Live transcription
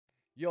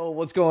Yo,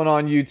 what's going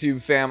on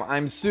YouTube fam?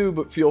 I'm Sue,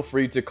 but feel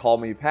free to call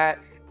me Pat.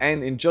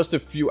 And in just a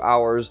few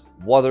hours,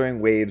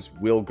 Wuthering Waves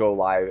will go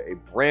live, a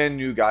brand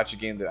new gacha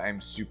game that I'm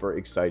super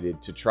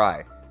excited to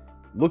try.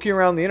 Looking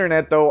around the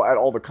internet though at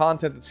all the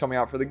content that's coming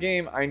out for the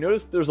game, I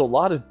noticed there's a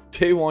lot of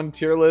day one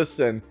tier lists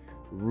and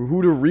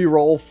who to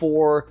reroll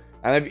for,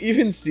 and I've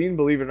even seen,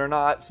 believe it or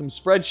not, some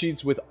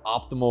spreadsheets with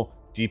optimal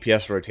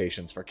DPS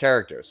rotations for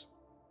characters.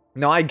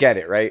 Now I get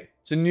it, right?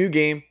 It's a new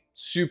game,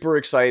 super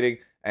exciting,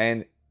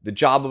 and the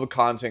job of a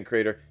content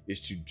creator is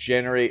to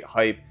generate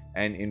hype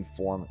and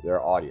inform their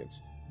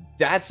audience.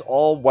 That's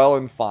all well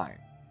and fine.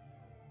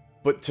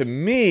 But to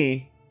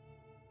me,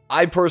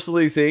 I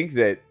personally think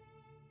that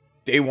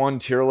day one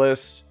tier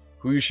lists,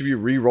 who you should be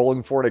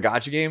re-rolling for in a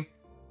gacha game,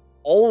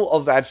 all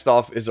of that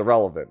stuff is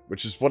irrelevant,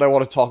 which is what I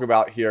want to talk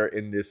about here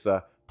in this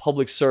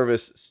public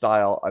service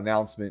style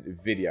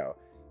announcement video.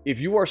 If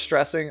you are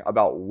stressing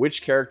about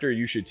which character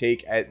you should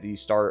take at the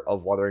start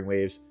of Wuthering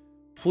Waves,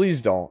 please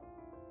don't.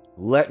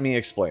 Let me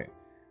explain.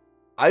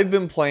 I've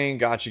been playing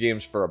gacha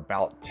games for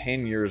about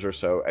 10 years or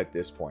so at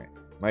this point.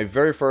 My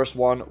very first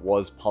one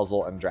was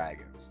Puzzle and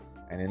Dragons.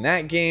 And in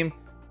that game,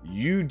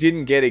 you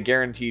didn't get a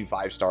guaranteed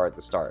 5-star at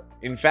the start.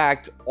 In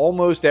fact,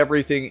 almost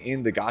everything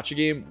in the gacha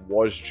game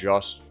was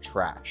just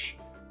trash.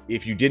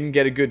 If you didn't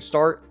get a good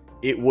start,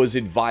 it was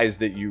advised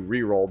that you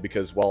reroll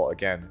because, well,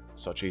 again,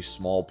 such a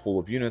small pool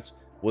of units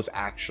was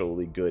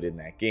actually good in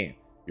that game.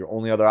 Your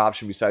only other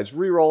option besides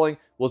rerolling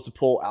was to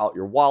pull out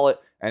your wallet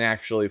and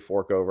actually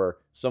fork over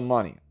some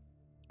money.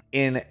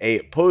 In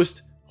a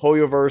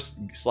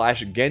post-Hoyoverse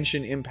 /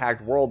 Genshin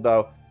Impact world,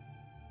 though,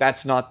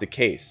 that's not the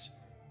case.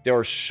 There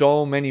are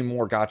so many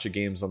more gacha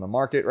games on the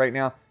market right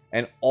now,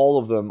 and all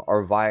of them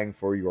are vying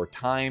for your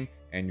time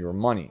and your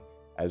money.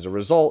 As a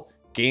result,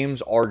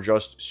 games are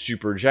just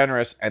super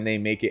generous, and they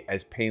make it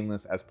as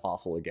painless as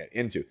possible to get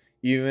into.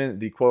 Even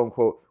the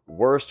quote-unquote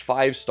worst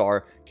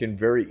 5-star can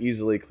very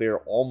easily clear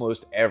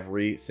almost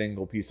every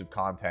single piece of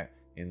content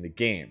in the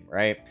game,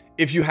 right?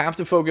 If you have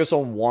to focus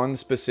on one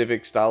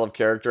specific style of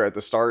character at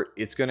the start,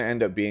 it's going to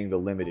end up being the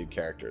limited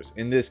characters.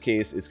 In this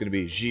case, it's going to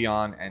be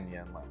Xion and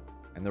Yanlin.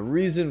 And the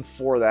reason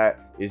for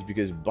that is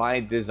because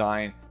by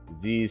design,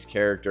 these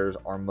characters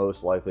are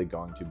most likely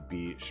going to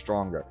be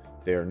stronger.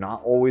 They are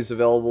not always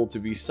available to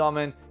be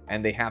summoned,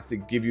 and they have to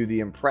give you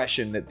the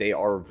impression that they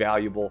are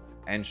valuable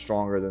and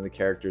stronger than the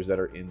characters that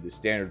are in the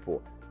standard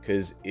pool.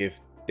 Because if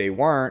they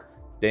weren't,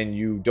 then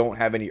you don't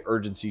have any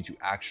urgency to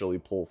actually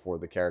pull for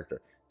the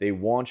character. They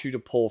want you to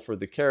pull for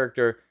the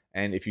character,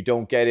 and if you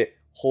don't get it,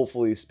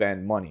 hopefully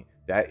spend money.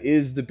 That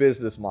is the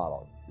business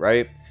model,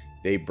 right?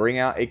 They bring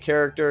out a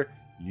character,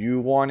 you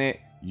want it,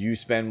 you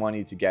spend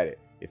money to get it.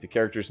 If the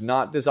character is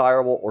not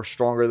desirable or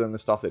stronger than the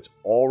stuff that's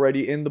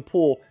already in the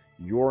pool,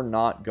 you're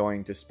not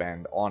going to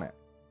spend on it.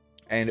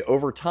 And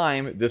over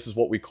time, this is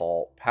what we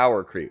call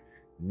power creep.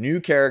 New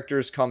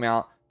characters come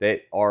out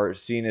that are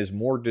seen as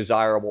more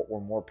desirable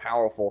or more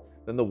powerful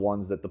than the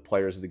ones that the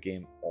players of the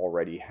game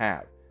already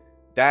have.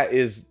 That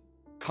is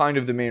kind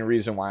of the main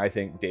reason why I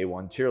think day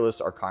one tier lists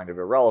are kind of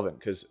irrelevant,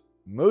 because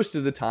most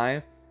of the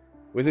time,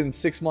 within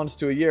 6 months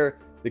to a year,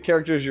 the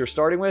characters you're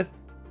starting with,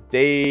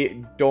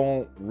 they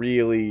don't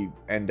really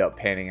end up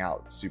panning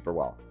out super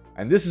well.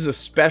 And this is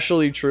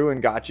especially true in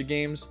gacha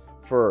games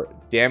for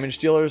damage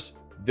dealers.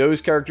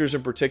 Those characters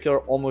in particular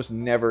almost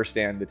never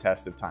stand the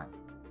test of time.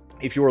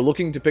 If you are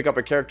looking to pick up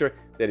a character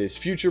that is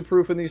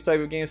future-proof in these type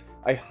of games,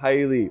 I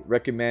highly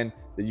recommend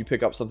that you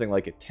pick up something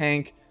like a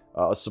tank,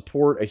 a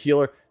support, a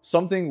healer,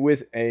 something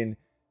with an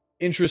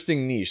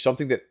interesting niche,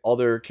 something that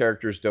other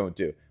characters don't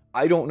do.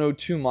 I don't know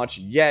too much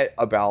yet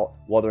about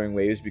Wuthering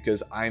Waves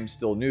because I'm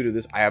still new to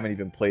this. I haven't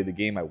even played the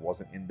game. I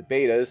wasn't in the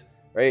betas,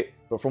 right?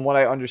 But from what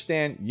I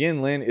understand,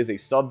 Yanlin is a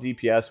sub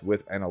DPS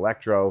with an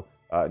electro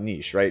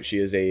niche, right? She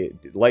is a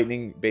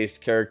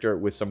lightning-based character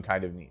with some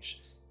kind of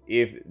niche.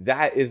 If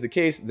that is the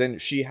case, then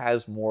she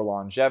has more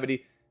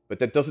longevity, but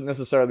that doesn't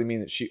necessarily mean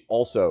that she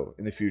also,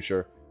 in the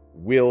future,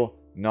 will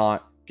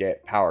not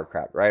get power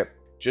crap, right?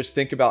 Just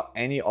think about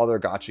any other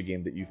gacha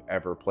game that you've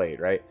ever played,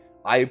 right?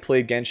 I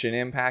played Genshin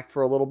Impact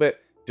for a little bit.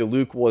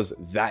 Diluc was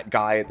that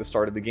guy at the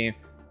start of the game.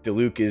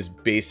 Diluc is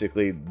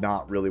basically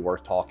not really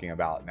worth talking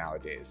about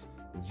nowadays.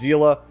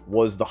 Zila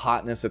was the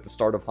hotness at the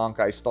start of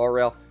Honkai Star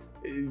Rail.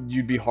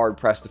 You'd be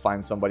hard-pressed to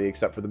find somebody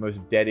except for the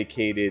most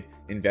dedicated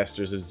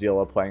investors of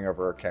Zila playing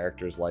over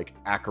characters like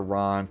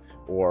Acheron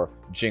or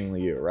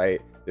Jingliu, right?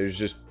 There's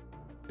just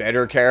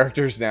better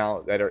characters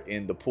now that are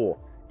in the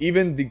pool.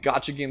 Even the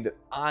gacha game that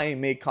I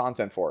make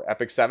content for,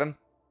 Epic 7,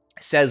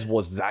 says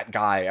was that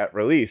guy at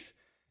release.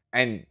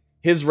 And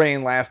his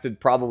reign lasted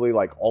probably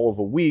like all of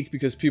a week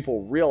because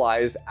people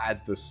realized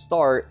at the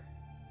start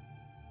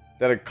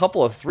that a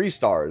couple of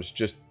 3-stars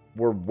just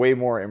were way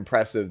more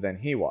impressive than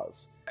he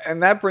was.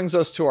 And that brings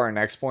us to our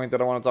next point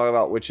that I want to talk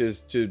about, which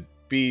is to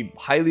be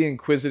highly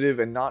inquisitive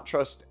and not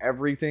trust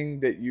everything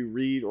that you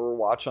read or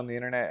watch on the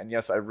internet. And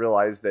yes, I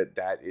realize that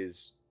that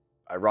is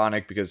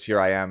ironic because here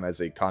I am as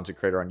a content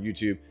creator on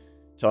YouTube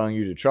telling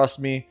you to trust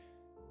me,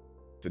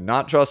 to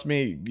not trust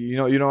me. You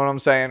know what I'm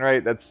saying,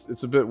 right?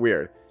 It's a bit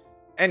weird.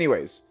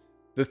 Anyways,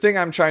 The thing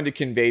I'm trying to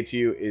convey to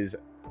you is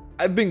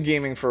I've been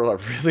gaming for a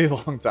really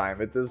long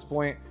time at this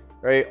point,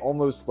 right?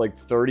 Almost like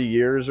 30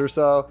 years or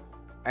so.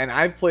 And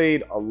I've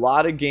played a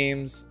lot of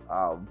games,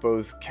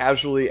 both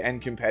casually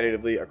and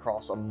competitively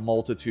across a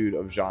multitude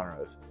of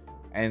genres.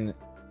 And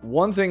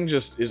one thing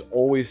just is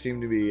always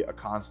seemed to be a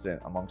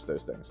constant amongst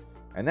those things.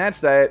 And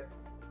that's that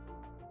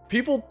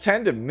people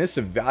tend to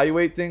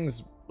misevaluate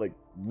things like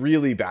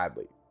really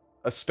badly,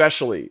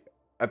 especially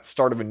at the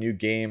start of a new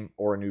game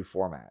or a new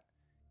format.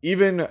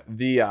 Even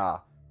the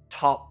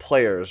top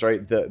players,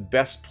 right? The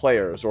best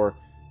players or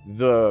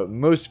the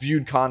most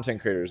viewed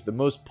content creators, the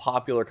most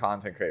popular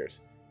content creators,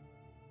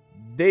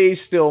 they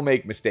still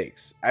make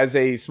mistakes. As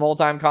a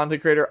small-time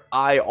content creator,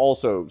 I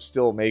also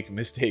still make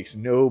mistakes.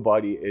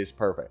 Nobody is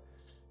perfect.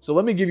 So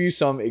let me give you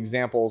some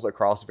examples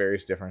across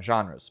various different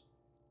genres.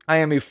 I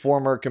am a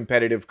former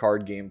competitive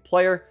card game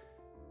player.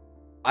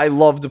 I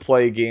love to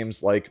play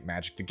games like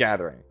Magic the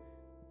Gathering.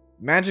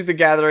 Magic the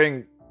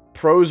Gathering,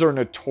 pros are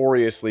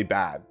notoriously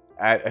bad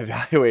at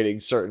evaluating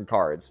certain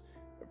cards.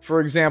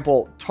 For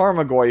example,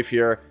 Tarmogoyf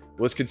here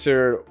was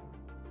considered,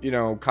 you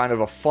know, kind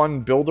of a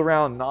fun build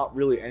around, not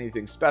really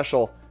anything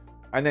special.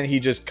 And then he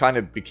just kind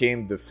of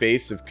became the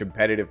face of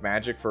competitive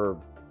Magic for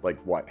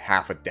like, what,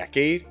 half a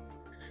decade?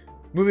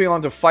 Moving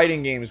on to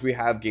fighting games, we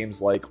have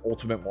games like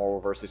Ultimate Marvel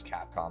vs.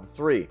 Capcom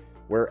 3,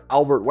 where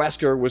Albert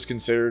Wesker was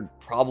considered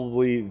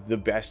probably the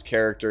best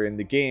character in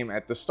the game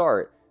at the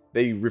start.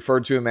 They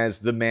referred to him as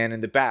the man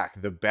in the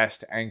back, the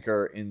best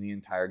anchor in the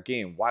entire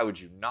game. Why would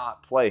you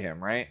not play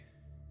him, right?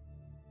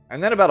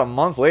 And then about a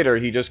month later,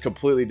 he just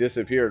completely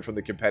disappeared from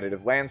the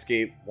competitive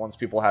landscape once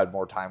people had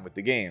more time with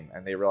the game.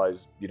 And they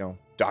realized, you know,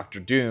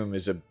 Dr. Doom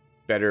is a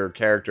better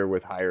character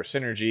with higher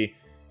synergy,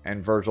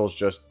 and Virgil's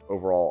just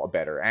overall a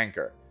better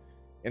anchor.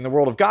 In the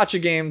world of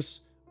gacha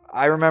games,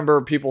 I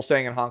remember people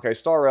saying in Honkai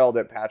Star Rail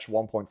that patch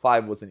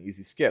 1.5 was an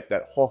easy skip,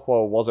 that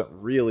Ho-Ho wasn't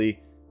really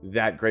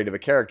that great of a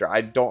character.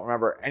 I don't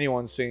remember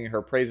anyone singing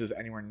her praises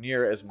anywhere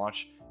near as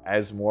much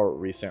as more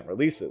recent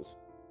releases.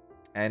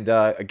 And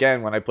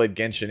again, when I played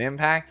Genshin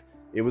Impact,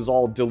 it was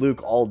all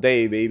Diluc all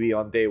day, baby,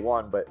 on day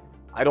one, but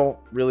I don't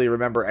really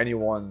remember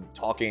anyone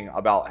talking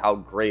about how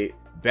great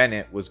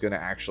Bennett was going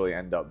to actually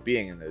end up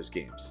being in those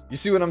games. You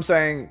see what I'm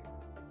saying?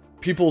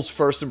 People's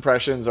first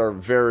impressions are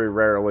very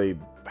rarely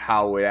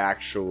how it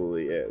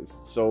actually is.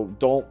 So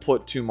don't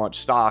put too much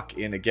stock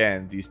in,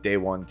 again, these day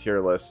one tier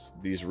lists,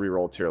 these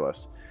reroll tier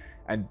lists.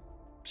 And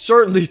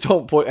certainly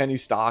don't put any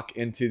stock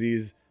into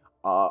these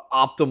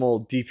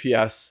optimal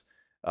DPS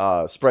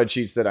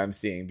spreadsheets that I'm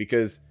seeing,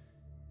 because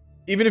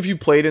even if you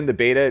played in the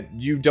beta,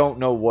 you don't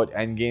know what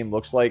endgame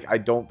looks like. I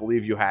don't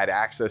believe you had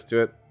access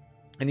to it.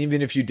 And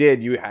even if you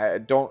did, you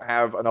don't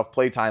have enough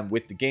playtime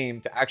with the game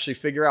to actually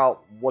figure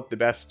out what the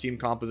best team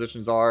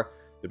compositions are,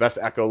 the best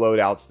echo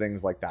loadouts,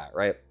 things like that,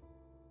 right?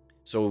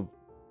 So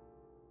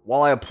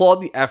while I applaud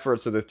the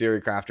efforts of the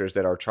theory crafters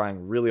that are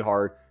trying really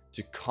hard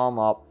to come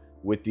up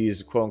with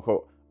these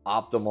quote-unquote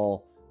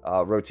optimal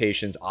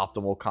rotations,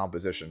 optimal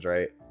compositions,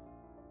 right?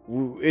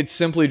 It's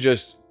simply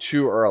just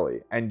too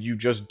early, and you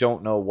just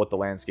don't know what the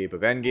landscape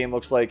of endgame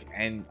looks like,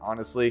 and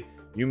honestly,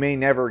 you may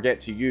never get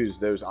to use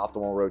those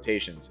optimal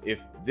rotations. If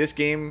this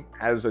game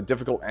has a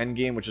difficult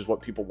endgame, which is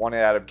what people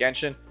wanted out of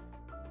Genshin,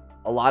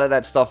 a lot of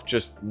that stuff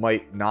just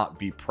might not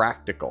be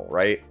practical,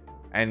 right?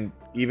 And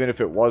even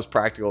if it was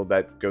practical,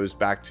 that goes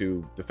back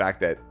to the fact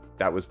that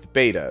that was the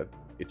beta.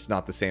 It's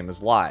not the same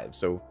as live,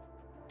 so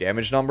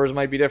damage numbers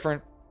might be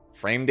different.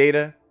 Frame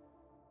data.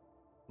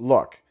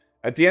 Look,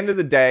 at the end of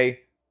the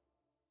day,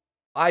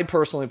 I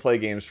personally play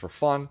games for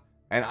fun,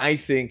 and I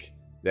think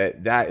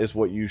that that is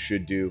what you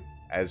should do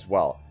as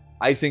well.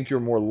 I think you're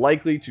more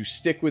likely to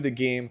stick with a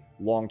game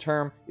long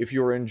term if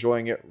you're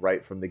enjoying it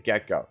right from the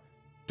get-go.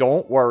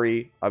 Don't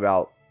worry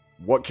about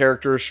what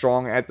character is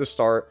strong at the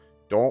start.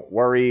 Don't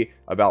worry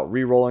about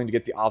re-rolling to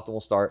get the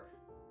optimal start.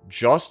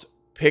 Just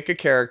pick a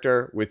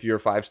character with your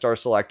 5-star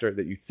selector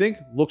that you think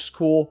looks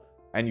cool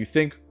and you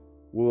think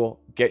will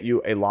get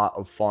you a lot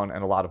of fun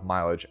and a lot of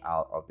mileage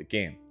out of the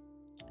game.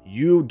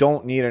 You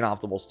don't need an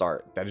optimal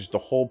start. That is the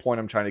whole point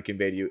I'm trying to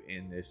convey to you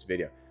in this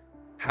video.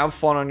 Have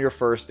fun on your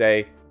first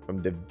day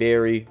from the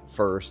very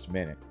first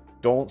minute.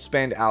 Don't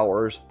spend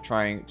hours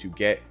trying to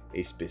get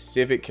a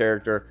specific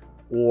character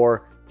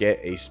or get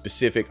a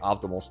specific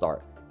optimal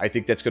start. I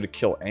think that's going to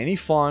kill any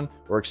fun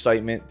or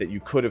excitement that you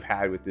could have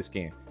had with this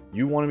game.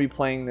 You want to be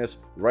playing this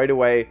right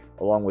away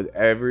along with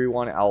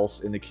everyone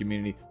else in the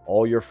community,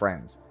 all your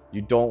friends.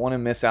 You don't want to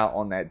miss out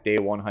on that day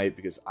one hype,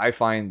 because I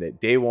find that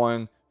day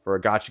one for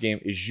a gacha game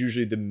is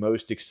usually the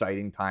most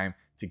exciting time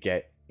to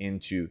get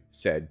into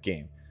said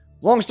game.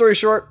 Long story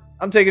short,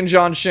 I'm taking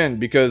John Shin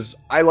because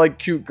I like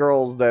cute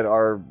girls that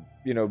are,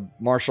 you know,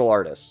 martial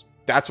artists.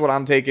 That's what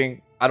I'm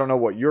taking. I don't know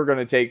what you're going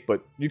to take,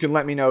 but you can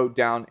let me know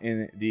down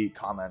in the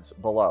comments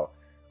below.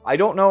 I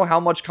don't know how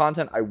much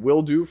content I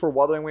will do for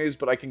Wuthering Waves,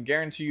 but I can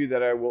guarantee you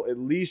that I will at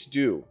least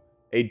do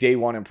a day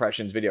one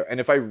impressions video. And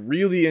if I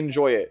really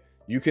enjoy it,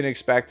 you can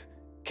expect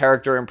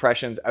character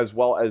impressions as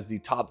well as the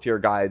top tier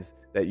guides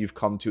that you've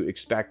come to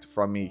expect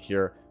from me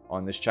here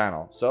on this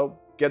channel. So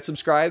get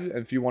subscribed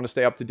if you want to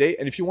stay up to date.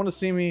 And if you want to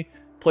see me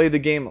play the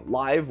game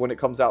live when it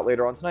comes out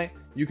later on tonight,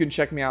 you can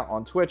check me out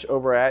on Twitch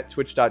over at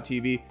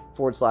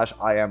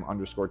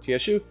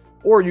twitch.tv/IM_TSU,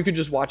 or you can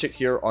just watch it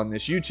here on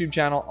this YouTube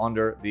channel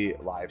under the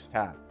Lives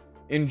tab.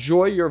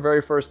 Enjoy your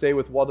very first day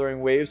with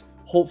Wuthering Waves.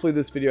 Hopefully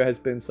this video has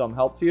been some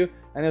help to you.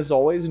 And as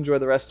always, enjoy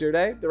the rest of your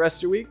day, the rest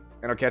of your week,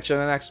 and I'll catch you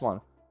in the next one.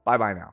 Bye-bye now.